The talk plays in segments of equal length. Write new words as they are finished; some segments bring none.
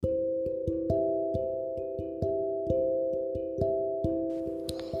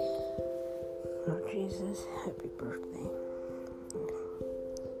Lord Jesus, happy birthday.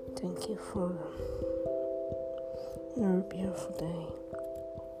 Thank you for another beautiful day.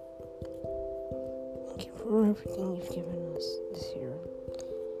 Thank you for everything you've given us this year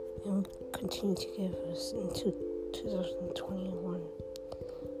and continue to give us into 2021.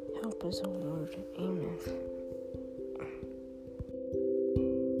 Help us, O Lord. Amen.